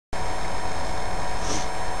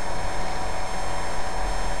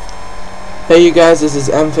Hey you guys, this is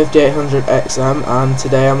M5800XM and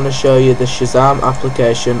today I'm going to show you the Shazam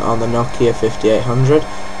application on the Nokia 5800.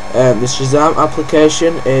 The Shazam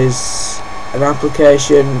application is an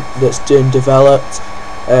application that's been developed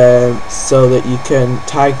so that you can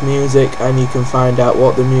tag music and you can find out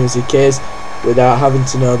what the music is without having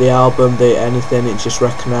to know the album, anything. It just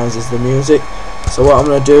recognises the music. So what I'm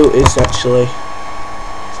going to do is actually,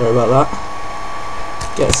 sorry about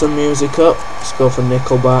that, get some music up. Let's go for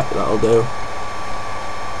Nickelback, that'll do.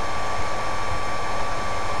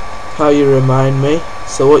 How You Remind Me.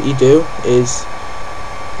 So what you do is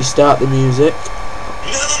you start the music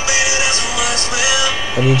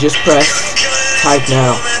and you just press tag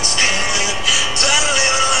now,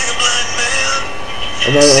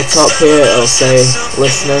 and then at the top here it'll say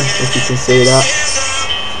listening, if you can see that,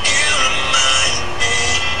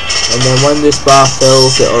 and then when this bar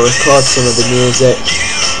fills it'll record some of the music,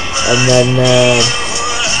 and then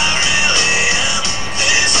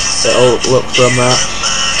it'll look from that.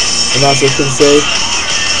 And as you can see,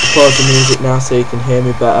 I'll pause the music now so you can hear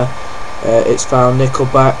me better. It's found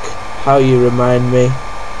Nickelback, How You Remind Me,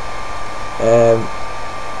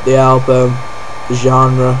 the album, the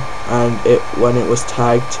genre, and when it was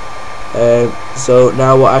tagged. So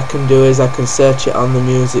now what I can do is I can search it on the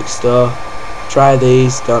music store, try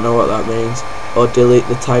these, don't know what that means, or delete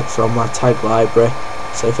the tag from my tag library.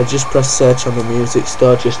 So if I just press search on the music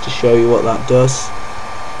store just to show you what that does.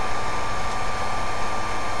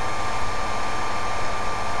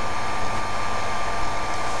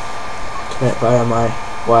 Connect via my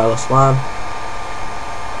wireless LAN,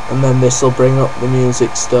 and then this will bring up the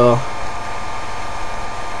music store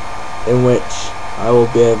in which I will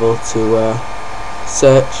be able to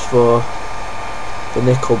search for the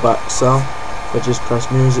Nickelback song. If I just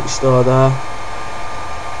press music store there,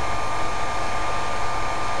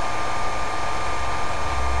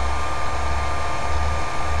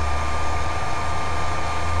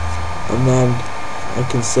 and then I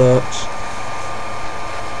can search,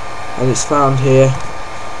 and it's found here,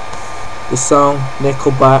 the song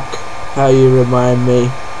Nickelback, How You Remind Me,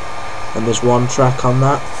 and there's one track on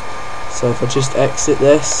that. So if I just exit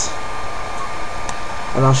this,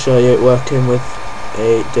 and I'll show you it working with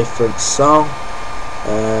a different song.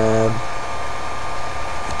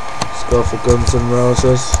 Let's go for Guns N'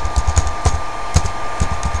 Roses.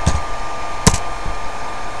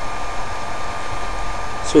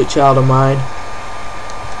 Sweet Child of Mine.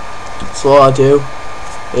 So what I do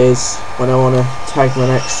is when I want to tag my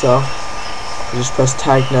next song, I just press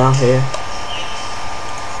tag now here,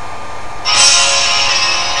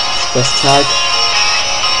 press tag,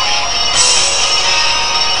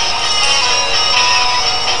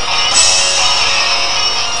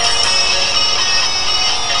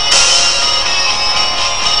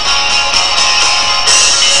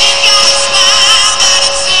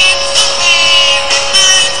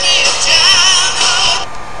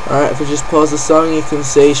 Alright, if I just pause the song, you can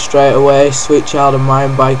see straight away Sweet Child of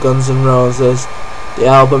Mine by Guns N' Roses, the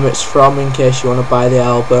album it's from in case you want to buy the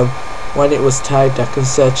album. When it was tagged, I can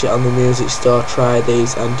search it on the music store, try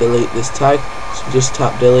these, and delete this tag. So just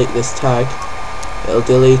tap delete this tag, it'll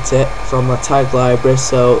delete it from my tag library.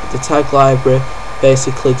 So the tag library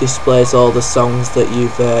basically displays all the songs that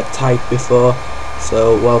you've tagged before.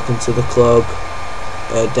 So Welcome to the Club,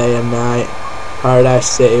 Day and Night, Paradise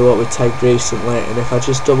City, what we tagged recently. And if I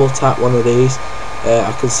just double tap one of these,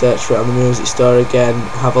 I can search for it on the music store again,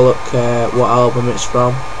 have a look what album it's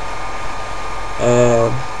from.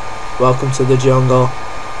 Welcome to the Jungle,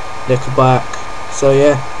 Nickelback. So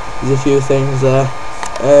yeah, there's a few things there.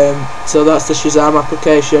 So that's the Shazam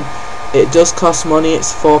application. It does cost money,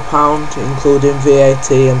 it's £4 including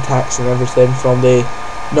VAT and tax and everything from the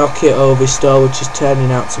Nokia OVI store, which is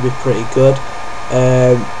turning out to be pretty good.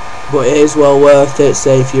 But it is well worth it.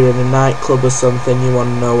 Say if you're in a nightclub or something, you want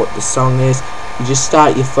to know what the song is, you just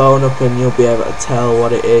start your phone up and you'll be able to tell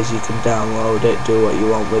what it is. You can download it, do what you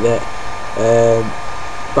want with it,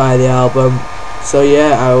 buy the album. So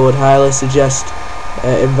yeah, I would highly suggest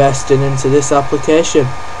investing into this application.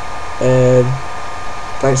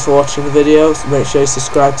 Thanks for watching the videos. Make sure you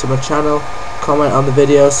subscribe to my channel, comment on the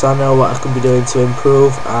video so I know what I can be doing to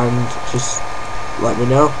improve, and just let me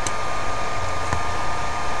know.